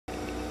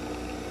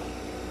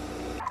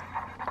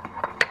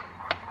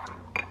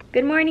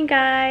Good morning,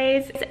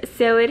 guys.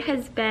 So it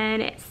has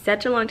been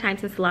such a long time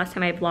since the last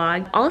time I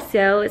vlogged.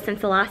 Also,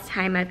 since the last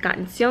time I've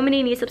gotten so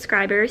many new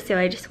subscribers, so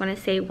I just want to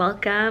say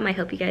welcome. I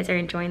hope you guys are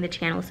enjoying the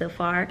channel so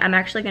far. I'm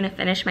actually going to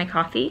finish my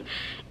coffee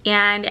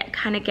and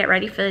kind of get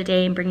ready for the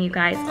day and bring you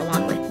guys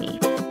along with me.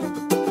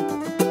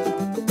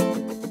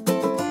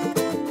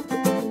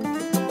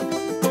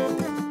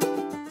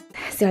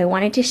 So I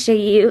wanted to show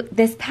you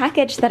this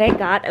package that I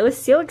got. It was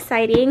so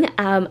exciting.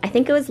 I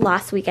think it was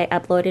last week I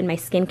uploaded my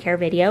skincare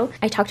video.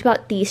 I talked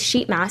about these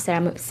sheet masks that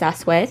I'm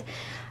obsessed with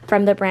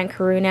from the brand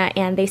Karuna,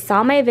 and they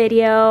saw my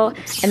video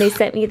and they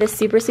sent me this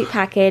super sweet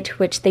package,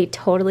 which they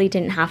totally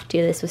didn't have to.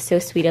 This was so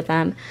sweet of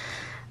them.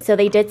 So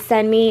they did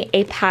send me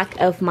a pack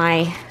of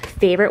my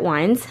favorite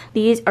ones.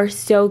 These are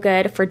so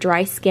good for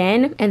dry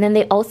skin. And then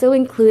they also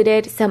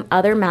included some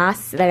other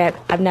masks that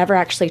I've never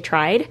actually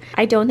tried.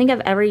 I don't think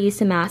I've ever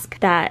used a mask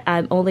that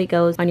only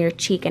goes on your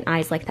cheek and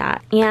eyes like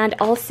that. And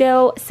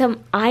also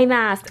some eye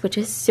masks, which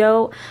is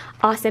so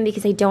awesome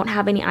because I don't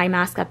have any eye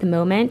mask at the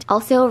moment.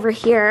 Also over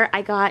here,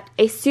 I got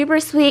a super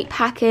sweet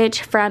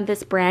package from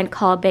this brand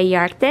called beige.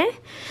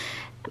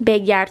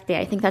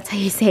 I think that's how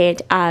you say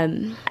it.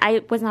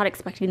 I was not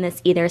expecting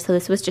this either, so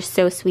this was just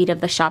so sweet of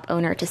the shop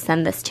owner to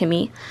send this to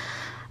me.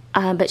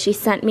 But she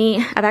sent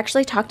me, I've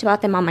actually talked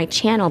about them on my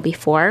channel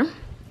before,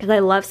 because I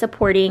love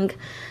supporting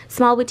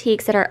small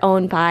boutiques that are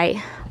owned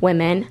by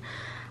women.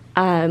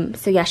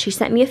 So yeah, she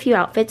sent me a few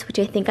outfits, which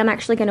I think I'm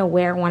actually going to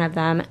wear one of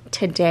them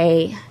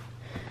today.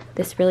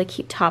 This really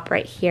cute top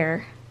right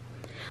here.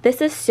 This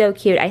is so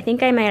cute. I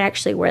think I might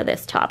actually wear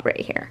this top right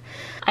here.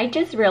 I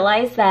just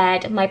realized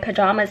that my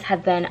pajamas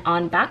have been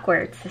on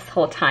backwards this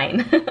whole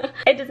time.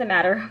 It doesn't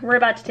matter. We're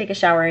about to take a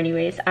shower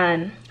anyways.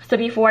 So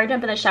before I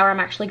jump in the shower, I'm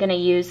actually going to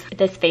use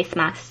this face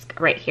mask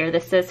right here.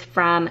 This is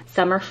from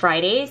Summer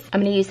Fridays.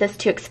 I'm going to use this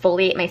to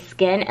exfoliate my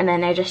skin, and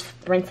then I just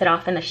rinse it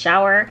off in the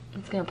shower.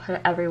 I'm just going to put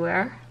it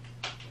everywhere.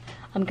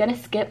 I'm going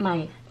to skip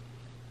my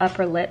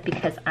upper lip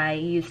because I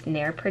used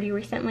Nair pretty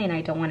recently and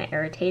I don't want to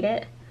irritate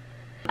it.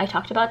 I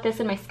talked about this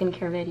in my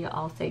skincare video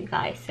also, you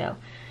guys, so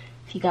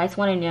if you guys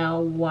want to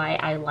know why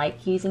I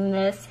like using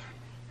this,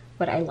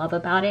 what I love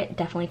about it,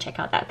 definitely check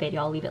out that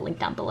video. I'll leave it linked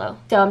down below.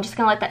 So I'm just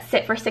gonna let that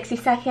sit for 60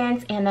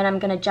 seconds and then I'm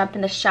gonna jump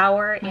in the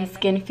shower. My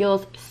skin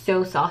feels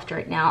so soft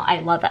right now.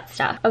 I love that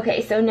stuff.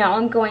 Okay, so now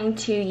I'm going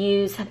to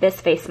use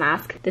this face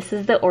mask. This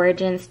is the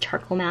Origins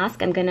charcoal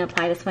mask. I'm gonna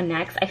apply this one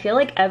next. I feel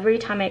like every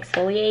time I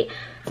exfoliate,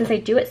 since I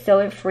do it so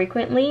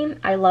infrequently,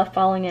 I love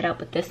following it up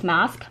with this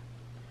mask,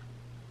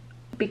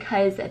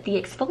 because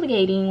the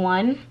exfoliating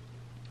one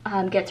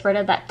gets rid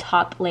of that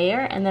top layer,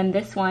 and then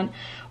this one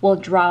will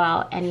draw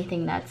out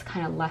anything that's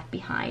kind of left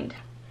behind.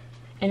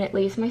 And it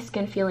leaves my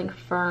skin feeling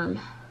firm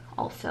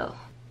also.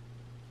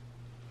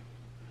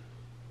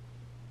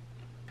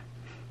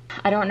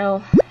 I don't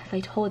know if I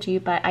told you,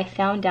 but I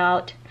found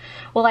out,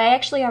 well, I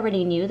actually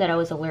already knew that I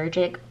was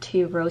allergic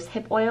to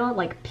rosehip oil,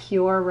 like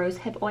pure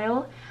rosehip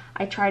oil.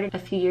 I tried it a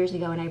few years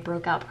ago and I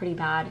broke out pretty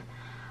bad.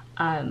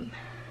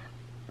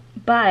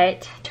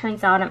 But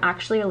turns out I'm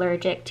actually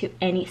allergic to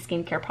any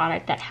skincare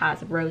product that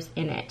has rose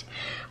in it,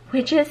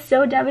 which is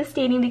so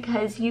devastating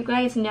because you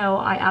guys know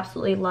I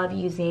absolutely love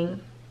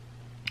using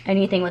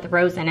anything with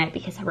rose in it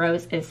because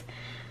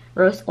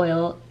rose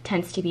oil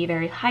tends to be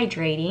very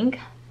hydrating.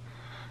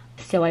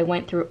 So I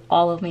went through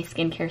all of my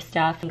skincare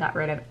stuff and got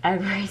rid of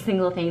every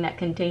single thing that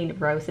contained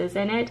roses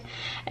in it,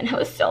 and it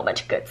was so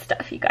much good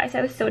stuff, you guys.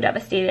 I was so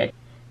devastated.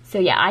 So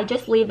yeah, I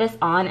just leave this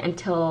on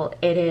until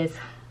it is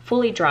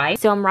fully dry.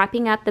 So I'm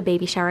wrapping up the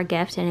baby shower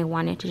gift and I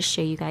wanted to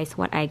show you guys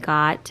what I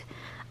got.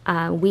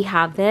 We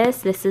have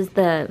this is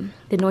the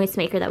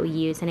noisemaker that we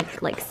use, and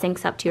it like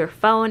syncs up to your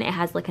phone. It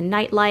has like a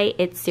night light.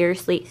 It's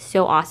seriously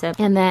so awesome.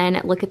 And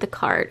then look at the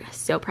card,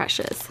 so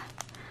precious.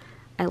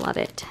 I love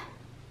it.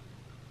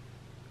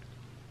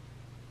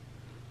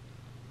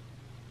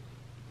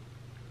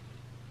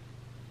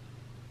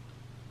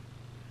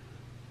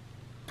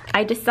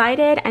 I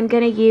decided I'm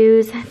gonna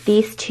use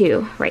these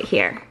two right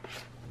here.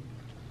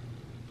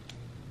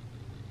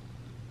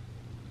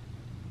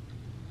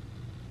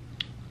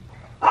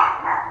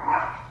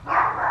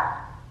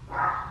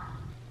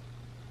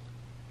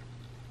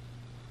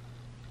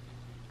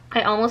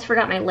 I almost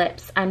forgot my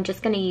lips. I'm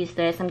just gonna use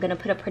this. I'm gonna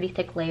put a pretty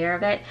thick layer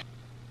of it.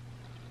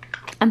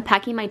 I'm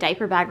packing my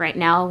diaper bag right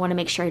now. I wanna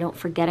make sure I don't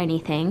forget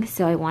anything.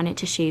 So I wanted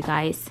to show you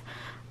guys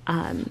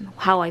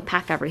how I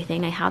pack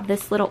everything. I have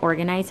this little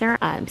organizer.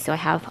 So I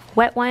have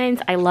wet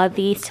ones. I love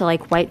these to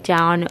like wipe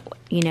down,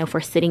 you know,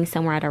 for sitting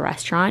somewhere at a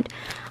restaurant.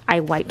 I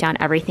wipe down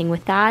everything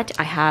with that.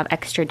 I have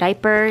extra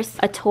diapers,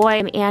 a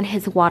toy, and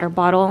his water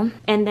bottle.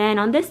 And then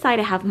on this side,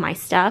 I have my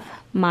stuff,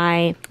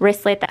 my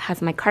wristlet that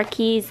has my car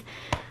keys,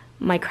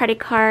 my credit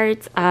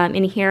cards.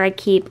 In here I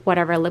keep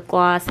whatever lip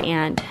gloss,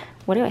 and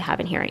what do I have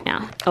in here right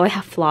now? Oh, I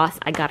have floss.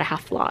 I gotta have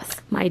floss.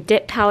 My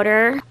dip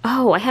powder.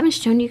 Oh, I haven't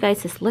shown you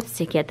guys this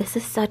lipstick yet. This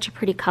is such a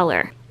pretty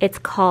color. It's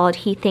called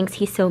He Thinks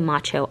He's So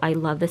Macho. I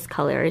love this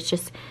color. It's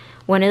just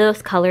one of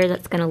those colors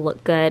that's gonna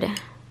look good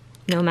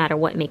no matter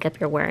what makeup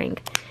you're wearing.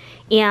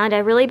 And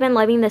I've really been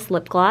loving this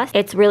lip gloss.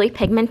 It's really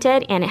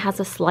pigmented and it has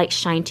a slight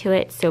shine to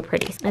it. So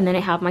pretty. And then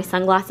I have my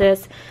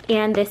sunglasses.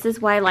 And this is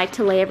why I like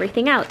to lay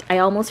everything out. I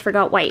almost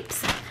forgot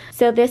wipes.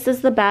 So this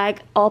is the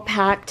bag all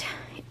packed.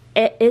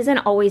 It isn't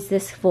always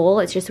this full.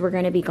 It's just we're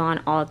going to be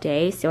gone all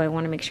day. So I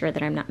want to make sure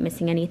that I'm not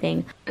missing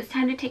anything. It's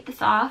time to take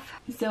this off.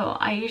 So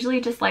I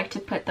usually just like to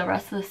put the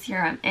rest of the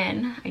serum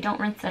in. I don't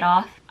rinse it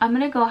off. I'm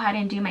going to go ahead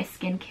and do my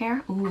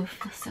skincare. Ooh, it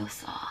feels so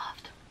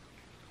soft.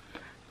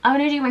 I'm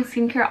going to do my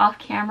skincare off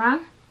camera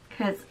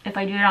because if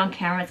I do it on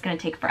camera, it's going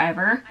to take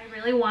forever. I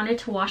really wanted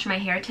to wash my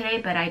hair today,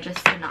 but I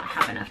just did not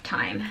have enough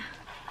time.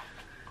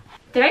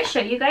 Did I show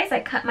you guys I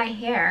cut my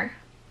hair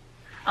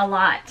a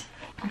lot?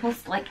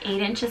 Almost like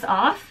 8 inches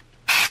off.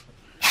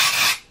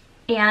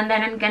 And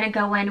then I'm going to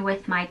go in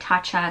with my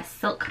Tatcha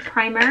Silk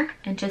Primer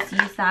and just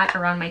use that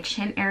around my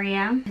chin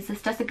area. Because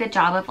this does a good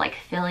job of like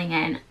filling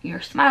in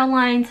your smile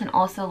lines and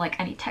also like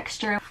any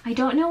texture. I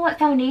don't know what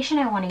foundation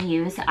I want to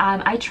use.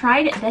 I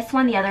tried this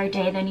one the other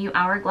day, the new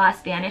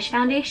Hourglass Vanish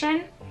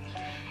foundation.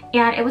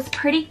 And it was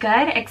pretty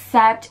good,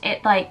 except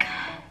it like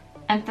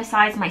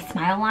emphasized my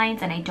smile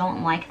lines and I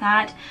don't like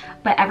that.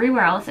 But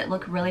everywhere else it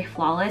looked really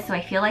flawless. So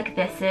I feel like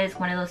this is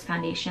one of those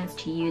foundations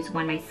to use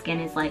when my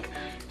skin is like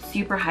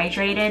super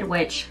hydrated,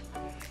 which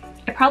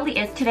it probably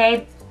is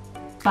today,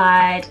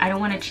 but I don't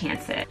want to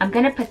chance it. I'm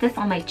gonna put this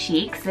on my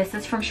cheeks. This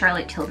is from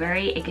Charlotte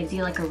Tilbury. It gives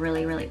you like a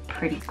really, really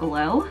pretty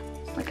glow.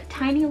 It's like a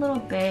tiny little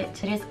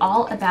bit. It is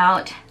all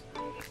about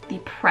the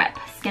prep,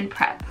 skin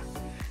prep.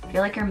 I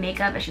feel like your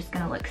makeup is just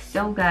gonna look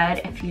so good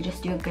if you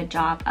just do a good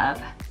job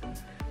of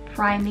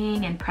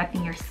priming and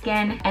prepping your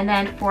skin. And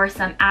then for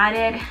some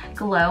added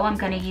glow, I'm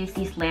gonna use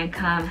these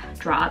Lancome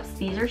drops.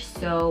 These are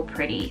so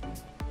pretty.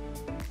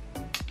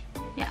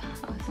 Yeah,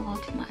 that was a little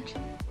too much.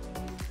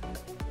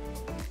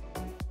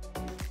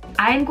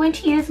 I'm going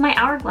to use my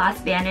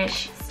Hourglass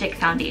Vanish Stick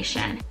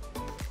Foundation.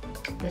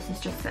 This is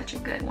just such a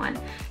good one.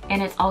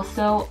 And it's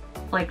also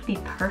like the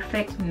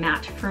perfect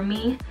matte for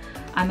me.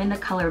 I'm in the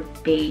color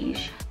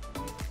beige.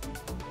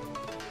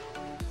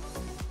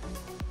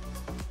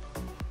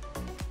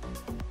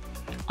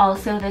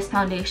 Also, this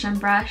foundation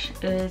brush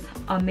is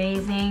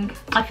amazing.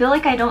 I feel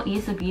like I don't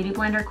use the Beauty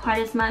Blender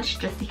quite as much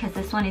just because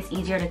this one is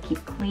easier to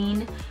keep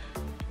clean.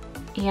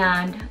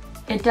 And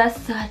it does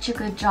such a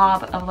good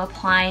job of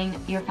applying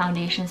your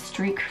foundation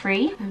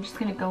streak-free. I'm just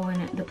gonna go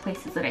in the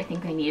places that I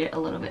think I need it a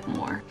little bit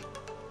more.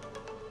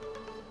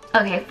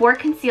 Okay, for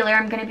concealer,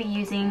 I'm gonna be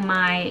using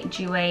my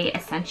Jouer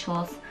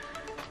Essentials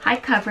High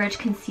Coverage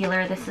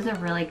Concealer. This is a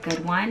really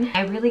good one.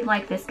 I really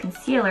like this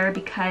concealer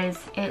because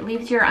it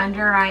leaves your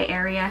under eye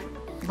area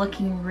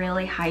looking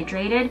really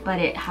hydrated, but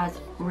it has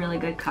really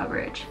good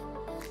coverage.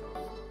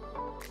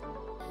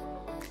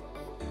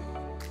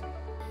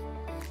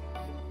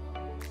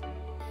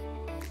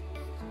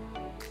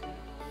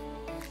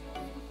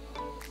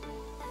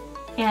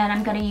 And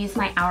I'm gonna use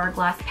my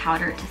Hourglass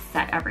powder to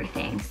set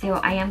everything. So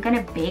I am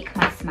gonna bake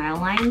my smile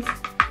lines.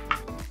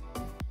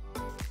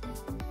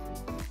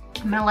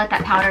 I'm gonna let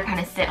that powder kind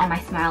of sit on my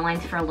smile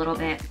lines for a little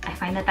bit. I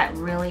find that that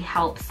really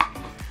helps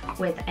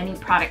with any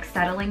product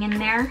settling in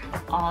there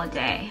all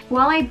day.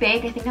 While I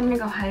bake, I think I'm gonna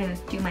go ahead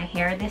and do my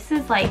hair. This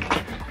is like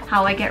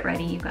how I get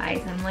ready, you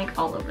guys. I'm like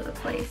all over the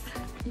place.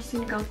 I'm just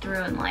gonna go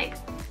through and like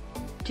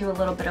do a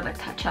little bit of a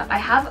touch up. I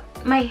have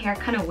my hair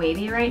kind of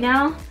wavy right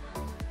now,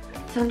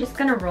 so I'm just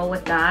gonna roll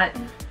with that,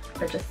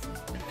 but just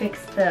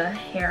fix the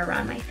hair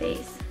around my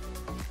face.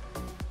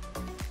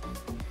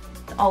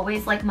 It's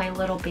always like my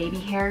little baby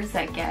hairs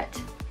that get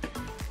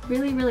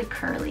really, really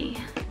curly.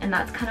 And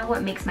that's kind of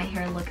what makes my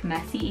hair look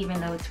messy, even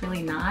though it's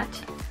really not.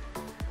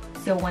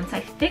 So once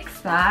I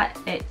fix that,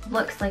 it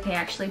looks like I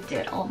actually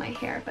did all my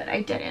hair, but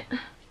I didn't.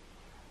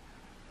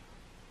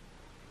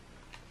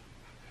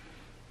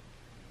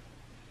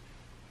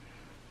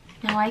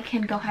 Now I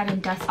can go ahead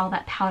and dust all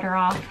that powder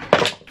off.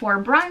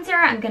 For bronzer,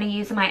 I'm going to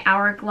use my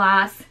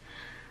Hourglass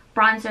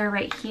bronzer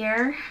right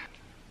here.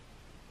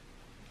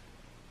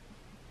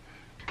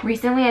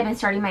 Recently, I've been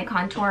starting my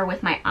contour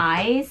with my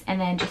eyes, and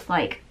then just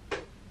like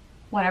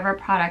whatever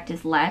product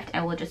is left,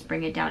 I will just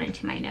bring it down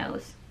into my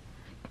nose.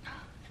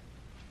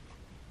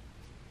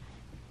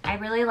 I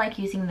really like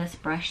using this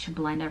brush to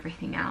blend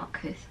everything out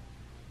because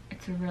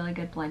it's a really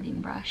good blending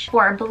brush.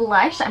 For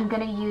blush, I'm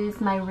gonna use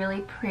my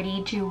really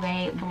pretty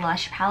Jouer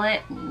blush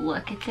palette.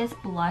 Look at this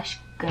blush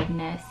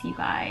goodness, you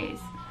guys.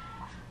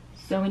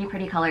 So many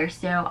pretty colors.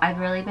 So I've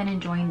really been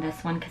enjoying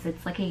this one because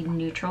it's like a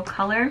neutral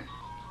color.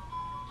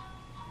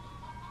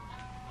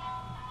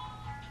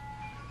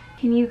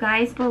 Can you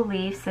guys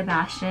believe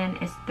Sebastian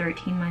is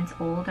 13 months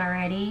old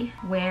already?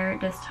 Where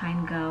does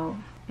time go?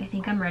 I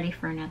think I'm ready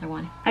for another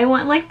one. I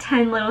want like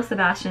 10 little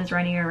Sebastians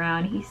running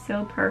around. He's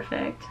so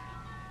perfect.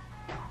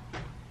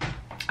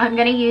 I'm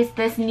gonna use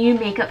this new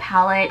makeup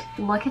palette.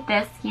 Look at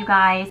this, you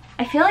guys.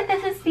 I feel like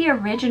this is the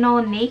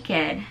original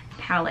Naked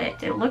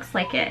palette. It looks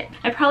like it.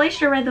 I probably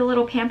should have read the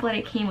little pamphlet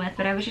it came with,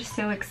 but I was just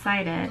so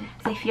excited.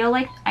 I feel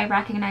like I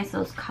recognize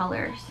those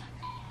colors.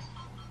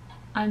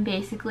 I'm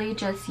basically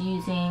just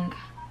using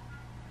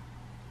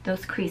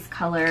those crease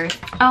colors.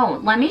 Oh,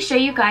 let me show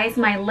you guys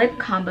my lip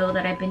combo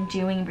that I've been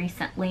doing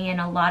recently,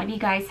 and a lot of you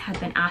guys have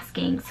been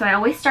asking. So I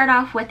always start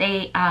off with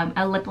a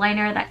lip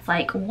liner that's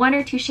like 1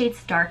 or 2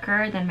 shades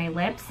darker than my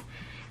lips.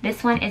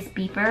 This one is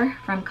Beeper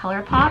from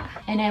ColourPop,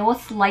 and I will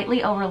slightly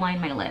overline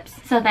my lips.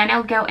 So then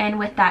I'll go in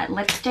with that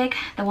lipstick,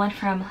 the one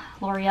from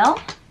L'Oreal.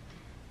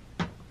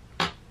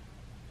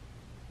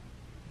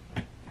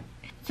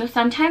 So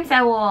sometimes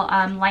I will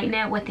lighten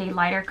it with a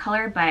lighter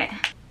color, but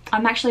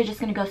I'm actually just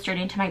going to go straight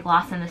into my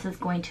gloss, and this is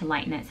going to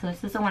lighten it. So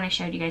this is the one I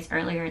showed you guys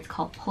earlier. It's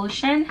called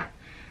Pulsion.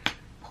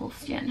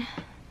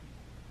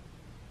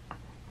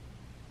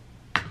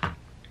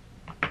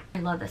 I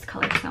love this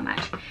color so much.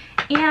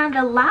 And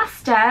the last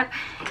step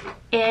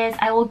is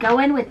I will go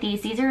in with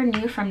these. These are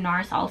new from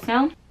Nars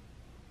also.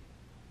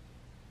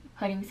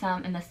 Putting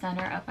some in the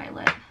center of my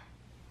lip.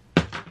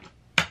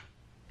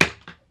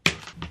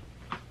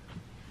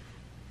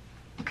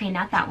 Okay,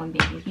 not that one,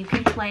 baby. You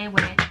can play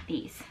with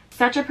these.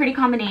 Such a pretty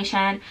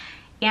combination,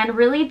 and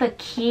really the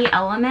key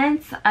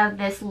elements of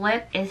this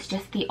lip is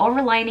just the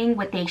overlining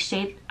with a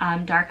shade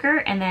darker,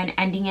 and then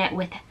ending it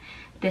with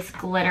this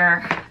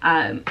glitter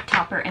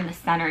topper in the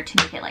center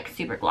to make it like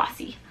super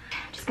glossy.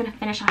 I'm just gonna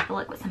finish off the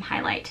look with some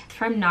highlight. It's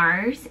from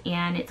Nars,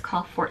 and it's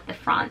called Fort de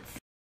France.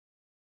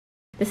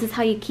 This is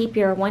how you keep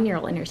your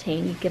 1-year-old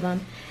entertained. You give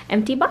them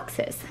empty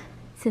boxes.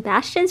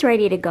 Sebastian's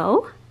ready to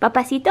go.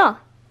 Papacito,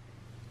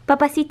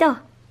 Papacito,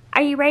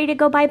 are you ready to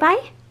go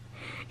bye-bye?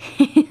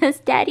 It's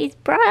Daddy's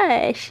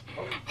brush.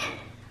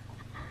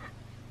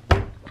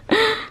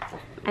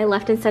 I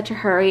left in such a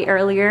hurry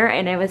earlier,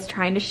 and I was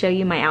trying to show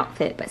you my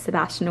outfit, but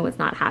Sebastian was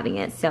not having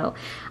it. So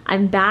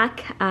I'm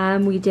back.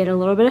 We did a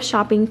little bit of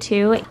shopping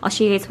too. I'll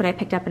show you guys what I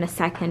picked up in a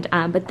second.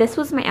 But this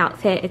was my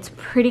outfit. It's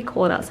pretty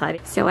cold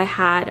outside. So I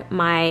had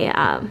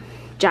my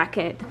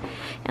jacket,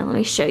 and let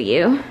me show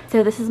you.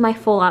 So this is my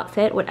full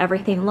outfit, what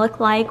everything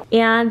looked like.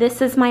 And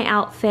this is my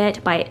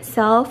outfit by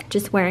itself,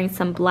 just wearing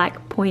some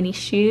black pointy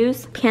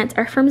shoes. Pants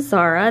are from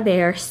Zara.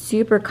 They are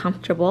super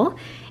comfortable.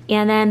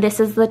 And then this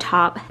is the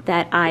top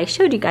that I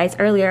showed you guys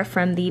earlier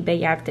from the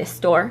Bellarte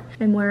store.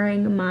 I'm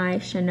wearing my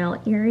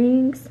Chanel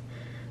earrings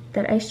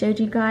that I showed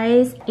you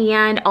guys,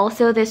 and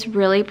also this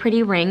really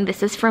pretty ring.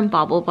 This is from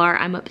Bobble Bar.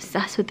 I'm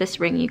obsessed with this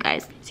ring, you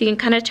guys. So you can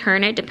kind of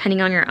turn it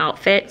depending on your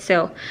outfit.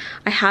 So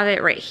I have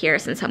it right here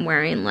since I'm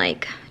wearing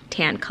like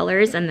tan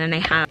colors, and then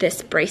I have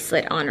this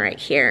bracelet on right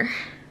here.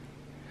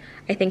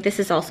 I think this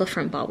is also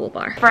from Bobble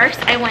Bar.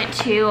 First, I went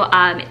to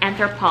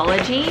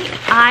Anthropologie.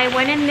 I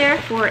went in there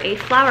for a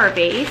flower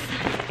base,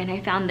 and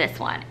I found this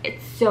one.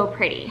 It's so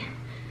pretty.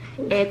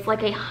 It's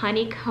like a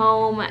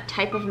honeycomb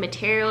type of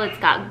material. It's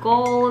got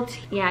gold.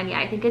 Yeah,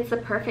 I think it's the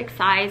perfect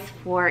size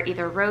for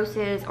either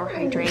roses or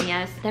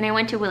hydrangeas. Then I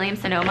went to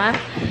Williams Sonoma.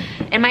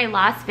 In my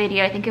last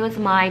video, I think it was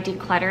my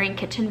decluttering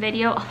kitchen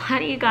video, a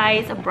lot of you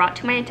guys brought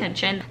to my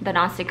attention the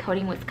nonstick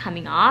coating was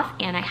coming off,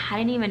 and I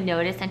hadn't even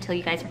noticed until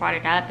you guys brought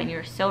it up, and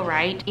you're so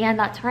right. And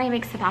that's where I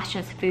make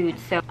Sebastian's food.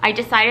 So I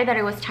decided that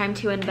it was time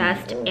to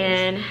invest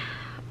in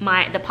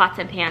the pots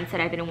and pans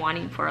that I've been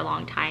wanting for a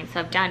long time.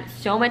 So I've done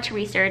so much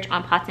research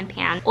on pots and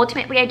pans.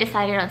 Ultimately, I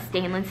decided on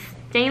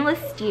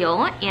stainless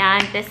steel,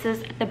 and this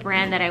is the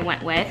brand that I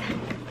went with,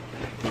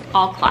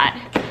 All Clad.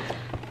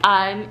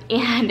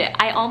 And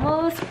I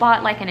almost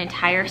bought like an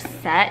entire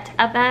set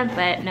of them,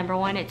 but number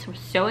one, it's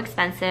so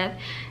expensive.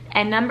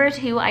 And number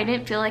two, I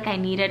didn't feel like I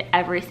needed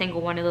every single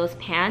one of those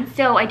pans.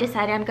 So I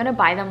decided I'm gonna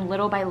buy them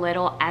little by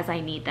little as I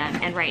need them.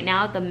 And right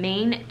now, the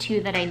main two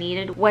that I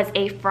needed was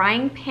a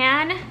frying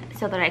pan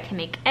so that I can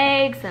make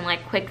eggs and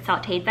like quick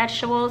sauteed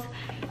vegetables,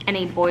 and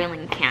a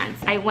boiling pan.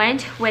 I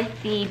went with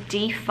the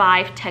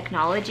D5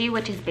 technology,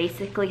 which is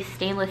basically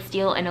stainless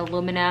steel and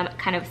aluminum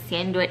kind of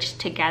sandwiched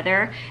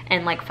together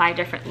in like 5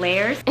 different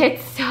layers.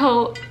 It's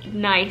so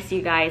nice,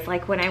 you guys.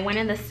 Like when I went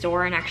in the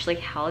store and actually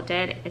held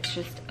it, it's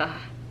just,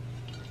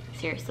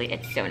 seriously,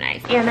 it's so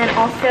nice. And then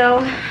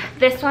also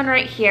this one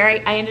right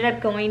here, I ended up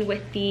going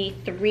with the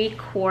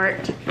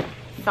 3-quart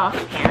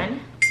saucepan.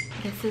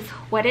 This is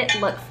what it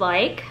looks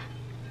like.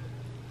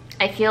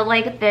 I feel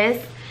like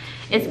this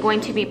is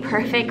going to be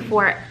perfect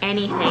for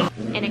anything,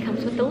 and it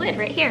comes with the lid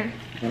right here.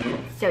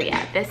 So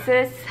yeah, this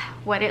is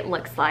what it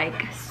looks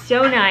like.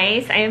 So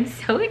nice. I am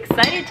so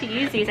excited to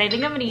use these. I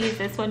think I'm gonna use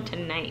this one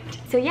tonight.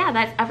 So yeah,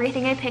 that's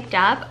everything I picked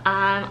up.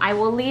 I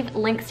will leave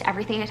links to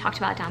everything I talked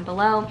about down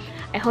below.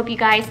 I hope you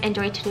guys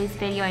enjoyed today's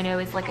video. I know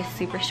it was like a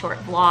super short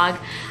vlog.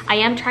 I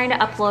am trying to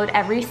upload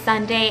every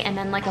Sunday and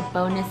then like a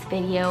bonus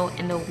video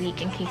in the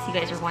week, in case you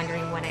guys are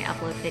wondering when I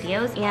upload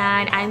videos.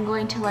 And I'm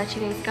going to let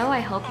you guys go.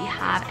 I hope you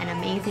have an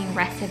amazing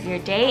rest of your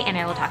day, and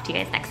I will talk to you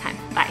guys next time.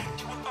 Bye.